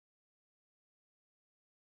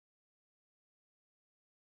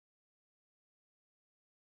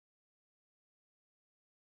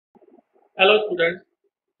Hello students,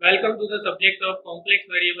 welcome to the subject of complex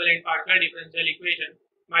variable and partial differential equation.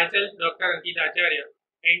 Myself Dr. Ankit Acharya,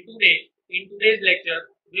 and in today's lecture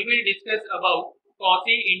we will discuss about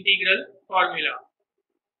Cauchy integral formula.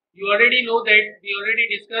 You already know that we already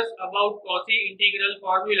discussed about Cauchy integral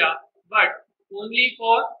formula, but only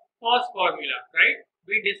for first formula, right?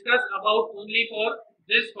 We discussed about only for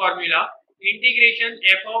this formula, integration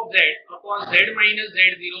f of z upon z minus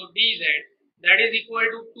z0 dz, that is equal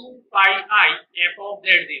to 2 pi I f of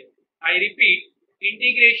z0. I repeat,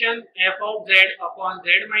 integration f of z upon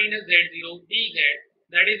z minus z0 dz,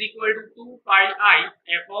 that is equal to 2 pi I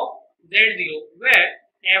f of z0, where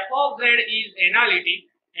f of z is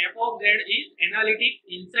analytic. F of z is analytic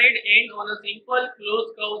inside and on a simple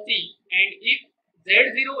closed curve C, and if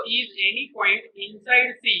z0 is any point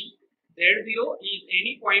inside C, z0 is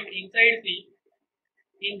any point inside C,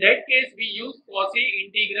 in that case we use Cauchy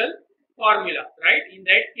integral formula, right? In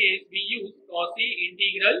that case we use Cauchy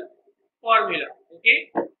integral formula.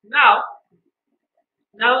 Okay. Now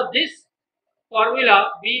this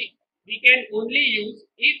formula we can only use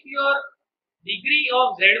if your degree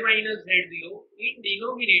of z minus z0 in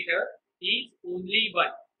denominator is only 1.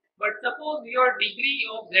 But suppose your degree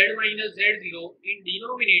of z minus z0 in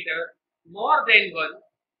denominator more than 1,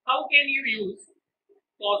 how can you use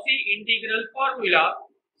Cauchy integral formula?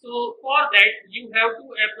 So for that you have to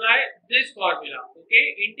apply this formula. Okay,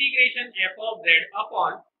 integration f of z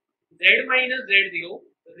upon z minus z0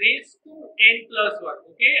 raised to n plus 1.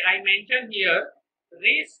 Okay, I mentioned here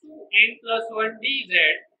raised to n plus 1 dz,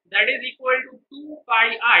 that is equal to 2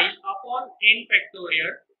 pi I upon n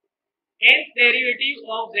factorial, nth derivative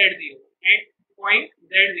of z0 at point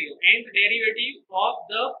z0, nth derivative of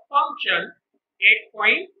the function at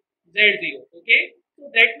point z0. Okay, so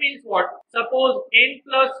that means what? Suppose n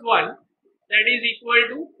plus 1, that is equal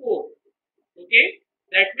to 4. Okay,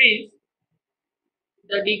 that means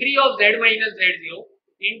the degree of z minus z0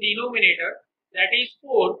 in denominator, that is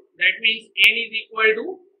 4, that means n is equal to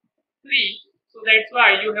 3. So that's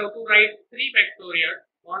why you have to write 3 factorial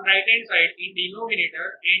on right hand side in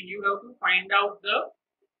denominator, and you have to find out the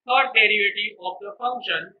third derivative of the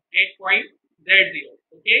function at point z0.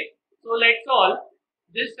 Okay, so let's solve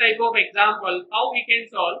this type of example. How we can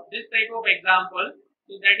solve this type of example?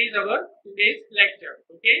 So that is our today's lecture.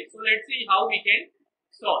 Okay, so let's see how we can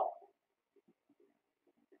solve.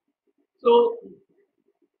 So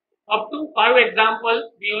up to 5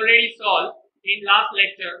 examples we already solved in last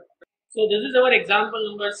lecture. So this is our example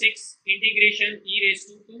number 6, integration e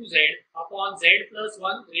raised to 2z upon z plus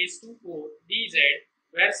 1 raised to 4 dz,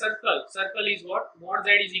 where circle is what? Mod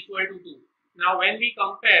z is equal to 2. Now when we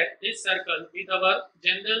compare this circle with our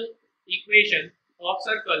general equation of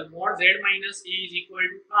circle mod z minus a is equal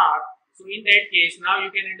to r, so in that case now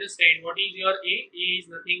you can understand what is your a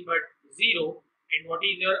is nothing but 0, and what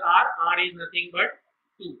is your r is nothing but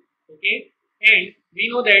 2. Okay, and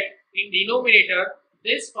we know that in denominator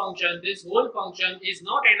this function, this whole function is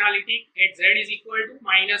not analytic at z is equal to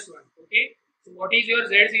minus 1. Okay, so what is your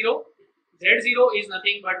z0? Z0 is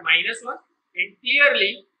nothing but minus 1, and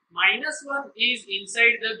clearly minus 1 is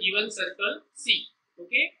inside the given circle C.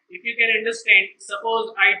 Okay, if you can understand, suppose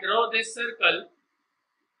I draw this circle,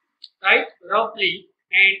 right, roughly,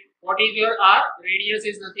 and what is your r? Radius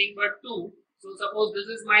is nothing but 2. So suppose this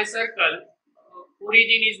is my circle,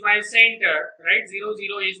 origin is my center, right? 0,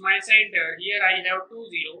 0 is my center. Here I have 2,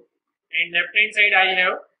 0, and left hand side I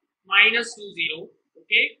have minus 2, 0.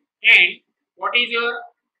 Okay, and what is your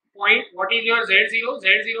point? What is your z0?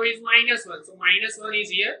 Z0 is minus 1. So minus 1 is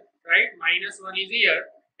here, right? Minus 1 is here,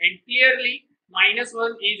 and clearly minus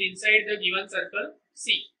 1 is inside the given circle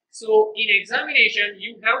C. So in examination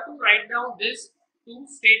you have to write down these two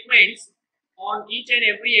statements on each and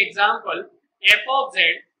every example. F of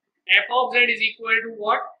z is equal to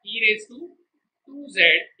what? E raised to 2z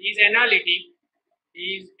is analytic,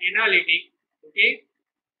 okay,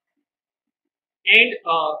 and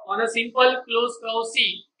on a simple closed curve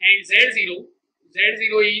C, and z0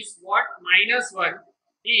 is what? Minus 1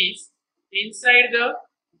 is inside the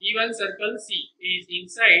given circle C, is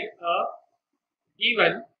inside a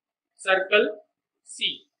given circle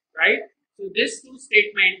C, right? So this two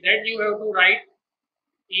statement that you have to write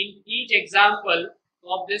in each example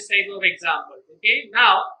of this type of example. Okay,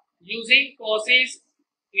 now using Cauchy's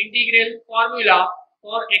integral formula,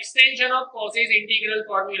 for extension of Cauchy's integral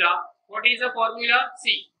formula, what is the formula?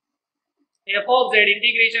 See, f of z,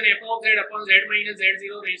 integration f of z upon z minus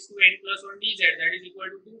z0 raised to n plus 1 dz, that is equal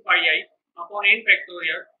to 2 pi I upon n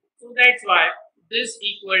factorial. So that's why this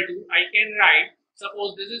equal to, I can write,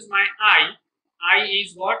 suppose this is my I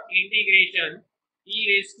is what? Integration e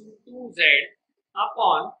raised to 2z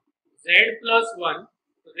upon z plus 1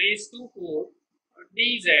 raised to 4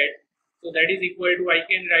 dz. So that is equal to, I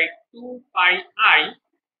can write 2 pi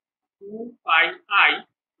I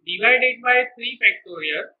divided by 3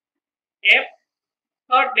 factorial f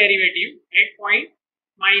third derivative at point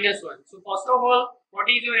 -1. So first of all, what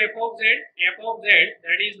is your f of z? F of z,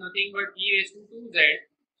 that is nothing but e raised to 2z.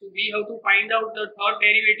 So we have to find out the third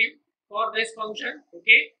derivative for this function.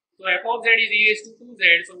 Okay. So f of z is e raised to 2z.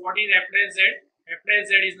 So what is f dash z? F dash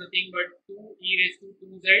z is nothing but 2 e raised to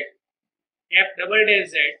 2z. F double dash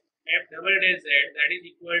z, that is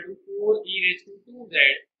equal to 4 e raised to 2z.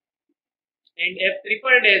 And f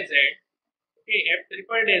triple dash z, okay, f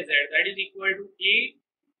triple dash z, that is equal to 8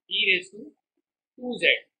 e raised to 2z,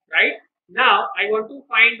 right? Now I want to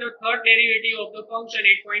find the third derivative of the function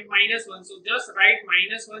at point -1. So just write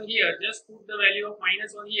 -1 here, just put the value of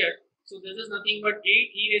 -1 here. So this is nothing but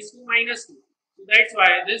 8 e raised to -2. So that's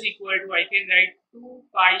why this equal to, I can write 2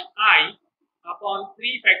 pi I upon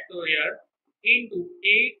 3 factorial into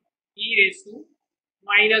 8 e raised to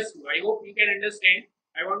 -2. I hope you can understand.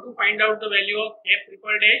 I want to find out the value of f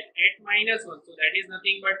triple dash at -1. So that is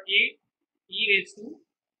nothing but 8 e raised to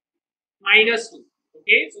 -2.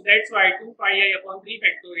 Okay, so that's why 2 pi I upon 3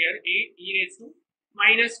 factorial 8 e raised to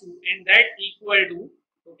 -2, and that equal to,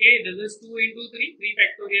 okay, this is 2 into 3, 3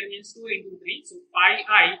 factorial means 2 into 3, so pi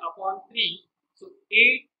I upon 3, so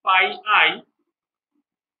 8 pi I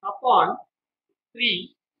upon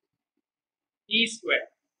 3 e square,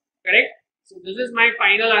 correct? So this is my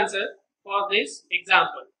final answer for this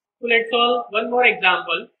example. So let's solve one more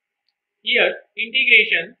example. Here,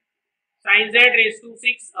 integration sin z raised to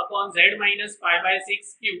 6 upon z minus pi by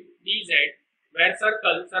 6 cube dz, where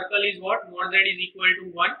circle is what? Mod z is equal to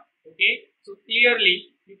 1. Okay, so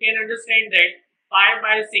clearly you can understand that pi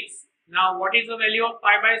by 6. Now what is the value of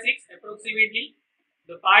pi by 6? Approximately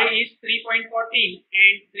the pi is 3.14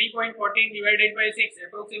 and 3.14 divided by 6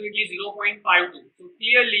 approximately 0.52. So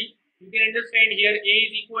clearly you can understand here a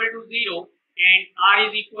is equal to 0 and r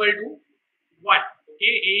is equal to 1.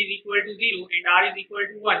 Okay, a is equal to 0 and r is equal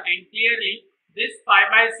to 1, and clearly this pi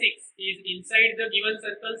by 6 is inside the given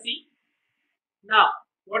circle C. Now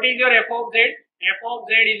what is your f of z? F of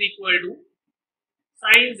z is equal to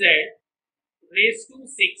sin z raised to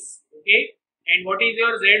 6. Okay, and what is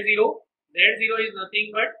your z0? Z0 is nothing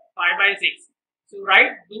but pi by 6. So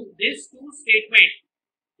write these two statements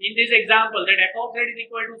in this example, that f of z is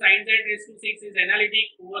equal to sin z raised to 6 is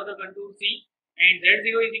analytic over the contour C, and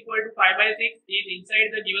z0 is equal to pi by 6 is inside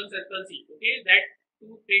the given circle C. Okay, that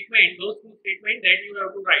those two statements that you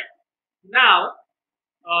have to write. Now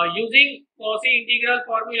using Cauchy integral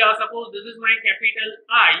formula, suppose this is my capital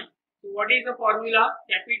I. So what is the formula?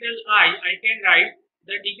 Capital I can write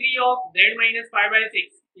the degree of z minus pi by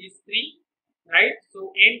 6 is 3, right? So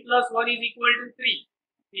n plus 1 is equal to 3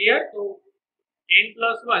 here. So n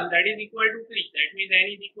plus 1, that is equal to 3. That means n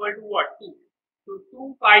is equal to what? 2. So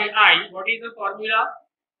 2 pi I, what is the formula?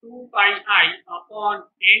 2 pi I upon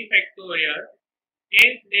n factorial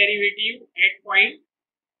nth derivative at point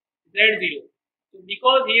z0. So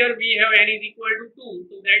because here we have n is equal to 2,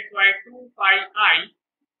 so that's why 2 pi I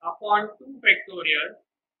upon 2 factorial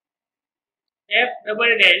f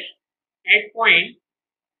double dash at point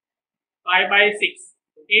pi by 6.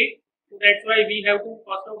 Okay, so that's why we have to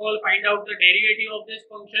first of all find out the derivative of this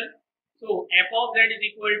function. So f of z is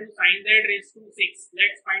equal to sin z raised to 6.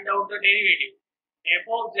 Let's find out the derivative. F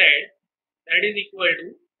of z, that is equal to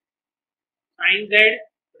sin z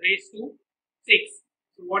raised to 6.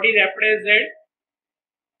 So what is f dash z?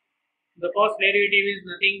 The first derivative is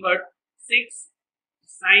nothing but 6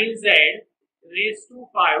 sin z raised to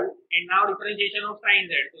 5, and now differentiation of sin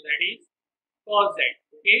z, so that is cos z.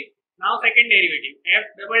 Okay, now second derivative f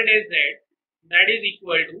double dash z, that is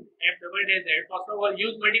equal to f double dash z. First of all,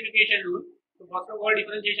 use multiplication rule. So first of all,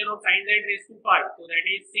 differentiation of sin z raised to 5, so that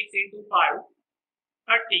is 6 into 5,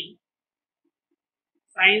 30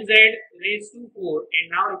 sin z raised to 4, and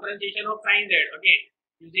now differentiation of sin z again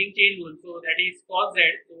using chain rule, so that is cos z.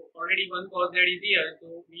 So already one cos z is here,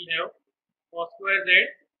 so we have cos square z,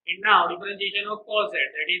 and now differentiation of cos z,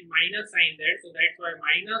 that is minus sin z, so that's why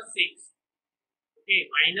minus 6. Okay,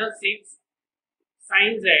 minus 6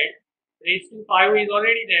 sin z raised to 5 is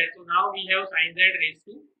already there, so now we have sin z raised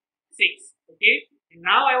to 6. Okay, and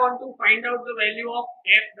now I want to find out the value of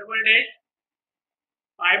f double dash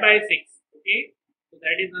pi by 6. Okay, so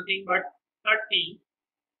that is nothing but 30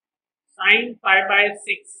 sin pi by 6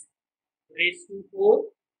 raised to 4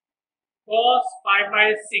 cos pi by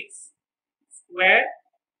 6 square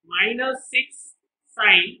minus 6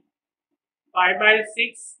 sin pi by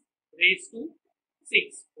 6 raised to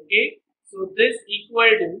 6. Okay, so this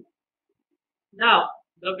equal to, now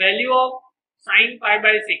the value of sine pi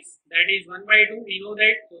by 6, that is 1 by 2, we know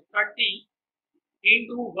that, so 30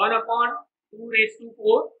 into 1 upon 2 raised to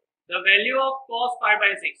 4, the value of cos pi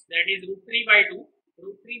by 6, that is root 3 by 2,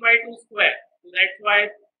 root 3 by 2 square, so that's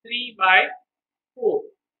why 3 by 4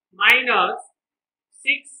 minus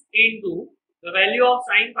 6 into the value of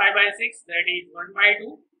sine pi by 6, that is 1 by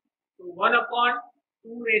 2, so 1 upon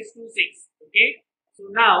 2 raised to 6, okay.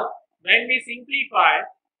 So now when we simplify,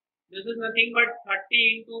 this is nothing but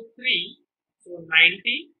 30 into 3, so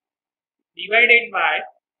 90 divided by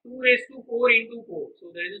 2 raised to 4 into 4, so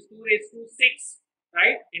there is 2 raised to 6,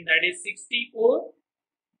 right, and that is 64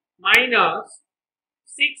 minus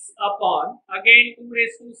 6 upon again 2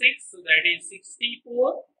 raised to 6, so that is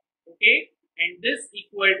 64, okay, and this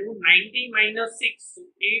equal to 90 minus 6, so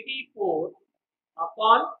 84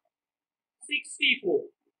 upon 64,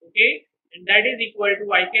 okay, and that is equal to,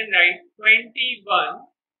 I can write 21,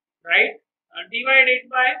 right, divided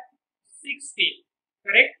by 60,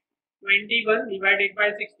 correct, 21 divided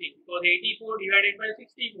by 60, because 84 divided by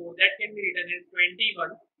 64, that can be written as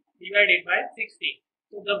 21 divided by 60.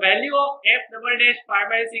 So the value of f double dash pi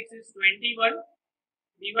by 6 is 21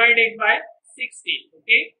 divided by 60,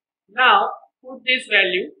 okay. Now put this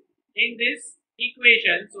value in this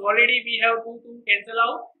equation, so already we have 2 to cancel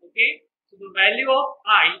out, okay. So the value of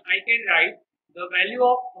I can write the value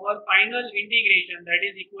of our final integration, that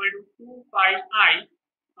is equal to 2 pi I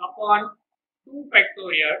upon 2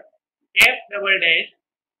 factorial f double dash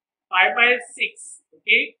pi by 6,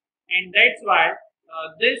 okay, and that's why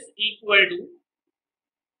this equal to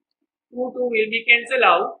 2 will be cancelled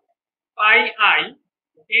out, pi I,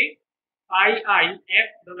 okay, pi I, f,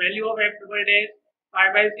 the value of f double dash pi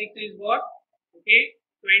by 6 is what, okay,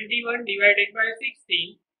 21 divided by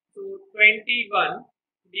 16, so 21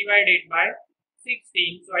 divided by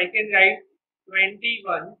 16, so I can write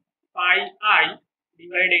 21 pi I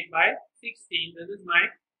divided by 16, this is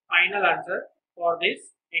my final answer for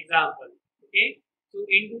this example, okay. So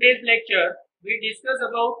in today's lecture, we discuss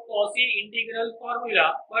about Cauchy integral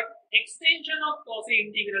formula, but extension of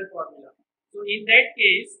Cauchy integral formula. So in that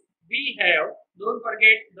case, we have, don't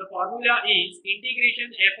forget, the formula is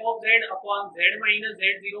integration f of z upon z minus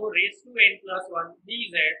z0 raised to n plus 1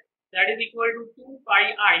 dz, that is equal to 2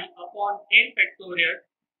 pi I upon n factorial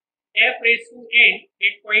f raised to n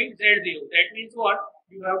at point z0. That means what?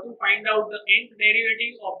 You have to find out the nth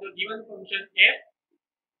derivative of the given function f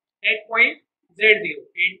at point z0.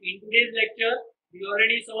 And in today's lecture, we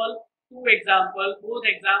already solved 2 examples. Both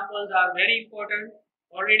examples are very important,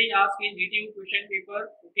 already asked in GTU question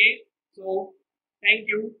paper, okay. So thank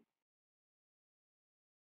you.